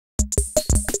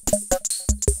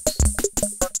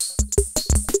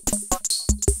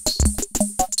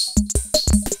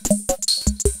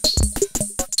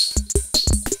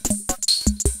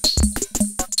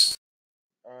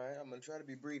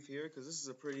because this is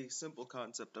a pretty simple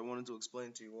concept I wanted to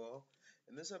explain to you all.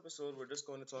 In this episode, we're just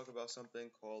going to talk about something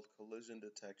called collision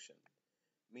detection,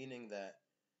 meaning that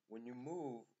when you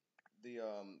move the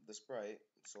sprite,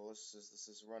 so let's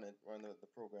just run the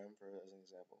program for as an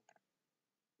example.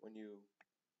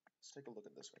 Let's take a look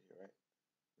at this right here, right?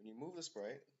 When you move the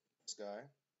sprite, this guy,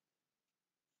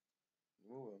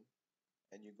 you move him,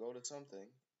 and you go to something,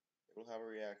 it will have a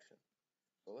reaction.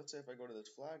 So let's say if I go to this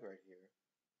flag right here,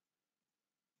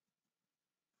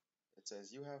 it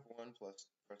says you have one plus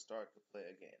press start to play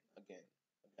again.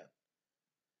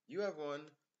 You have one,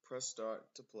 press start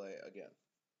to play again.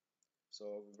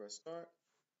 So if we press start,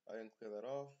 I can clear that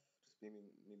off, just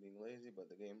me being lazy, but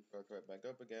the game starts right back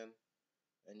up again,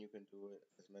 and you can do it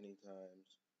as many times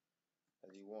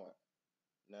as you want.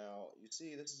 Now, you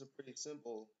see, this is a pretty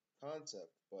simple concept,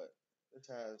 but this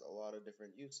has a lot of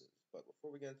different uses. But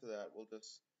before we get into that, we'll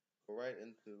just go right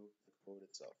into the code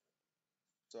itself.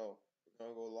 So we're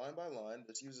going to go line by line.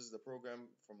 This uses the program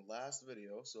from last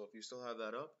video, so if you still have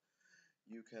that up,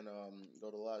 you can go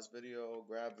to the last video,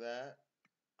 grab that,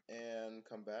 and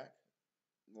come back,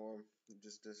 or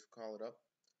just call it up.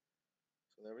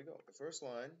 So there we go. The first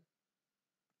line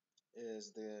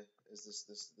is the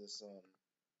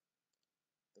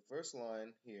first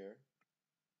line here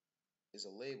is a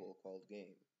label called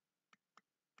game.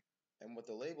 And what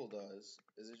the label does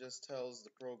is it just tells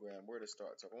the program where to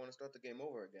start. So if I want to start the game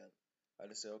over again, I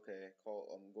just say, okay,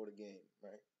 go to game,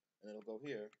 right? And it'll go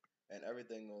here, and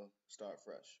everything will start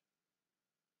fresh.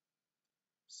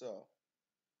 So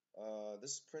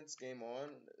this prints game on.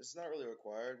 It's not really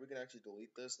required. We can actually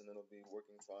delete this, and it'll be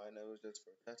working fine. It was just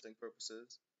for testing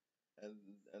purposes, and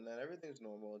then everything's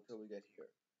normal until we get here.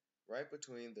 Right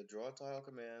between the draw tile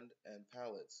command and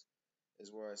palettes is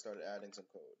where I started adding some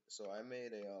code. So I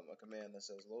made a command that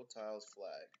says load tiles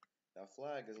flag. Now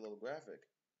flag is a little graphic.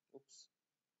 Oops.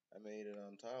 I made it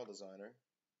on Tile Designer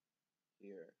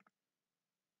here,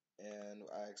 and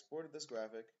I exported this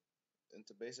graphic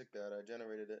into basic data. I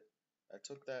generated it. I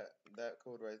took that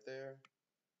code right there,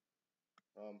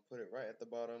 put it right at the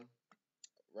bottom,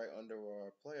 right under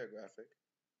our player graphic,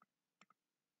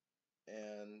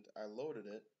 and I loaded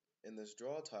it in this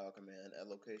draw tile command at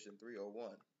location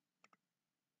 301.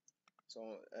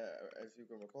 So if you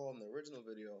can recall in the original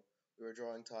video, we were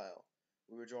drawing tile.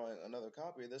 We were drawing another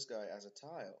copy of this guy as a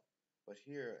tile. But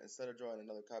here, instead of drawing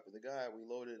another copy of the guy, we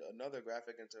loaded another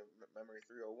graphic into memory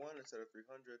 301 instead of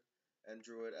 300 and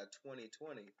drew it at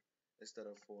 2020 instead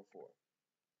of 44.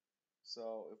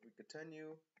 So if we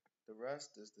continue, the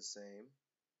rest is the same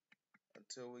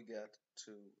until we get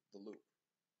to the loop.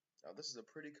 Now this is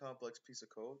a pretty complex piece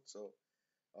of code, so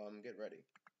get ready.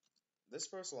 This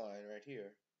first line right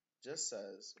here just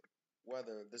says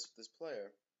whether this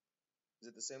player is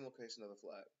at the same location of the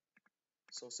flag.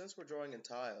 So since we're drawing in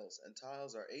tiles, and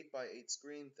tiles are 8x8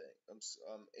 screen thing,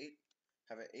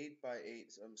 have an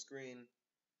 8x8 screen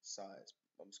size,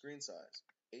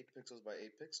 8 pixels by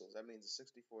 8 pixels. That means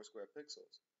 64 square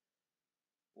pixels.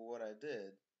 Well, what I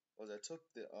did was I took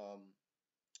the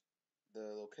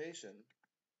location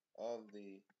of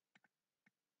the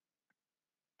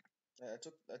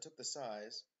I took the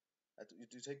size.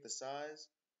 You take the size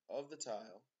of the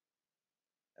tile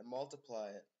and multiply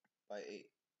it by 8.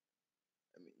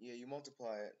 I mean, yeah, you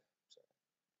multiply it.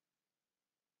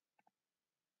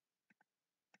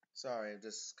 Sorry, I'm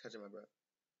just catching my breath.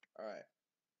 All right,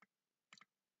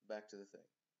 back to the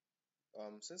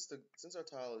thing. Since our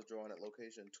tile is drawn at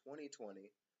location 2020,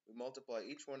 we multiply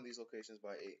each one of these locations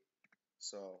by 8.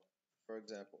 So, for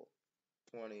example,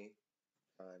 20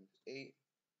 times 8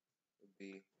 would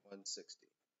be 160.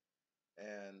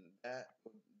 And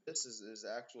this is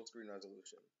the actual screen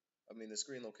resolution. I mean the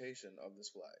screen location of this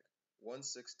flag.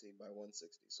 160 by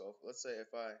 160. So let's say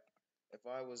if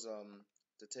I was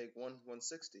to take 160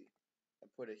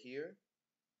 and put it here,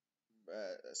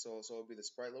 so it would be the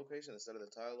sprite location instead of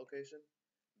the tile location.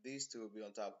 These two would be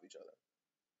on top of each other.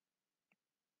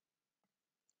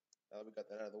 Now we got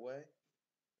that out of the way.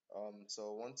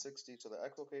 So 160, so the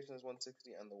X location is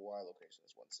 160 and the Y location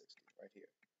is 160 right here.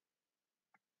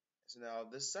 So now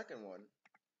this second one,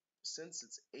 since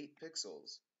it's 8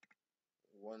 pixels,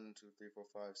 1, 2, 3, 4,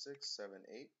 5, 6, 7,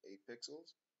 8, 8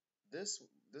 pixels, this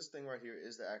thing right here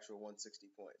is the actual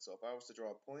 160 point. So if I was to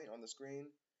draw a point on the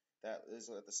screen that is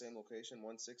at the same location,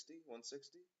 160,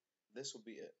 this will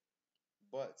be it.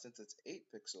 But since it's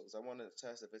 8 pixels, I want to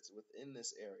test if it's within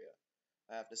this area.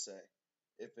 I have to say,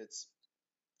 if it's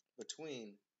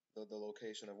between the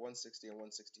location of 160 and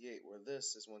 168, where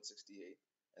this is 168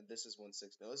 and this is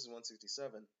 160. Now this is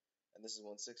 167 and this is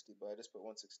 160, but I just put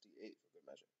 168 for good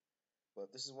measure.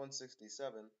 But this is 167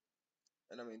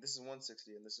 and I mean this is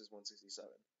 160 and this is 167.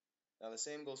 Now the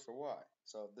same goes for y.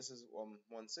 So if this is 160,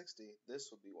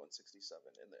 this would be 167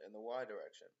 in the y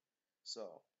direction.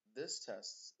 So this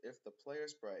tests if the player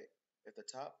sprite, if the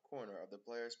top corner of the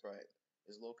player sprite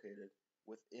is located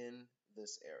within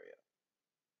this area.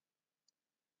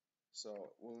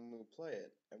 So when we play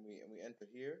it and we enter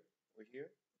here or here,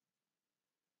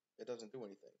 it doesn't do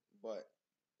anything. But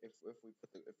if we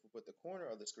put the corner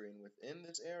of the screen within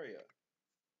this area,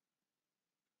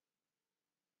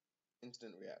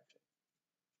 instant reaction.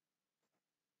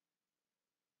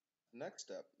 Next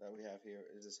step that we have here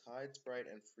is this hide sprite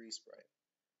and free sprite.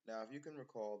 Now, if you can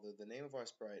recall, the name of our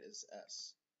sprite is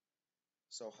S.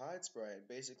 So hide sprite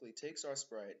basically takes our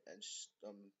sprite and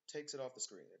takes it off the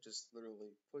screen. It just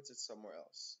literally puts it somewhere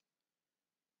else.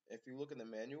 If you look in the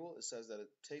manual, it says that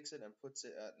it takes it and puts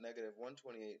it at negative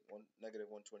 128, negative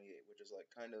 128, which is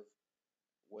like kind of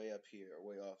way up here, or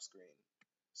way off screen,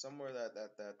 somewhere that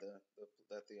the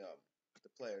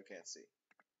player can't see.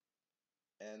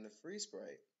 And the free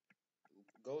sprite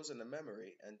goes into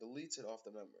memory and deletes it off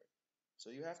the memory. So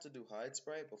you have to do hide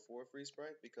sprite before free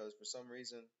sprite, because for some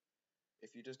reason,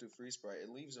 if you just do free sprite,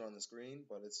 it leaves it on the screen,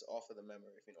 but it's off of the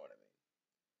memory, if you know what I mean.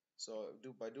 So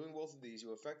by doing both of these,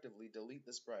 you effectively delete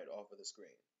the sprite off of the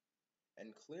screen.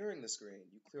 And clearing the screen,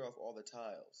 you clear off all the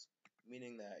tiles,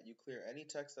 meaning that you clear any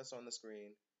text that's on the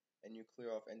screen, and you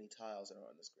clear off any tiles that are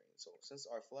on the screen. So since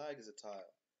our flag is a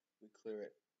tile, we clear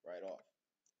it right off.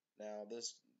 Now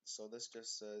this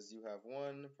just says you have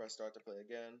one, press start to play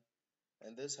again,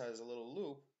 and this has a little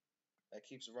loop that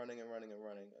keeps running and running and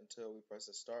running until we press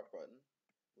the start button,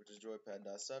 which is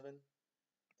joypad.7,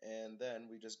 and then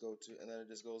we just go to, and then it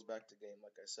just goes back to game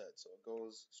like I said. So it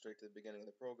goes straight to the beginning of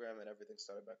the program and everything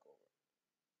started back over.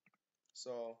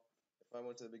 So if I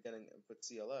went to the beginning and put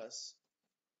CLS,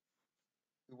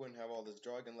 we wouldn't have all this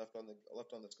jargon left on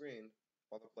the screen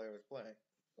while the player is playing.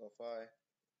 So if I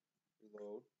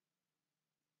reload,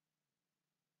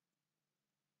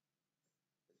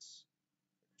 it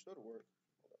should work.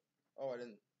 Oh, I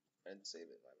didn't save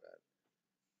it, my bad.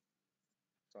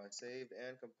 So I saved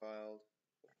and compiled.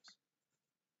 Oops.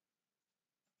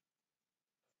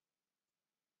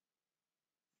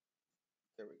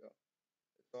 There we go.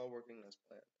 It's all working as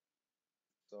planned.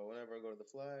 So whenever I go to the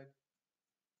flag,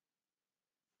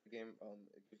 the game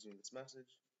it gives you this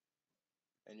message,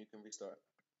 and you can restart.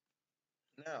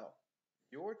 Now,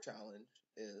 your challenge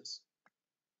is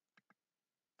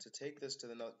to take this to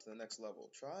the next level.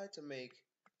 Try to make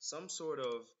some sort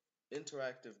of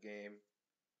interactive game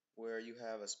where you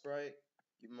have a sprite,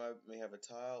 you may have a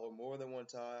tile or more than one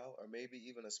tile, or maybe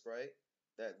even a sprite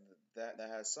that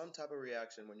has some type of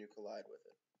reaction when you collide with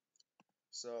it.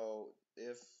 So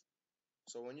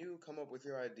when you come up with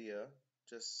your idea,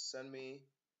 just send me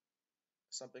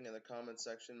something in the comments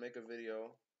section, make a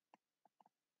video,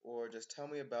 or just tell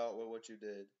me about what you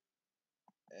did.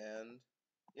 And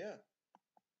yeah,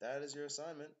 that is your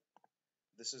assignment.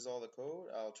 This is all the code.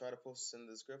 I'll try to post this in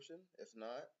the description. If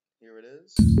not, here it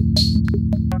is.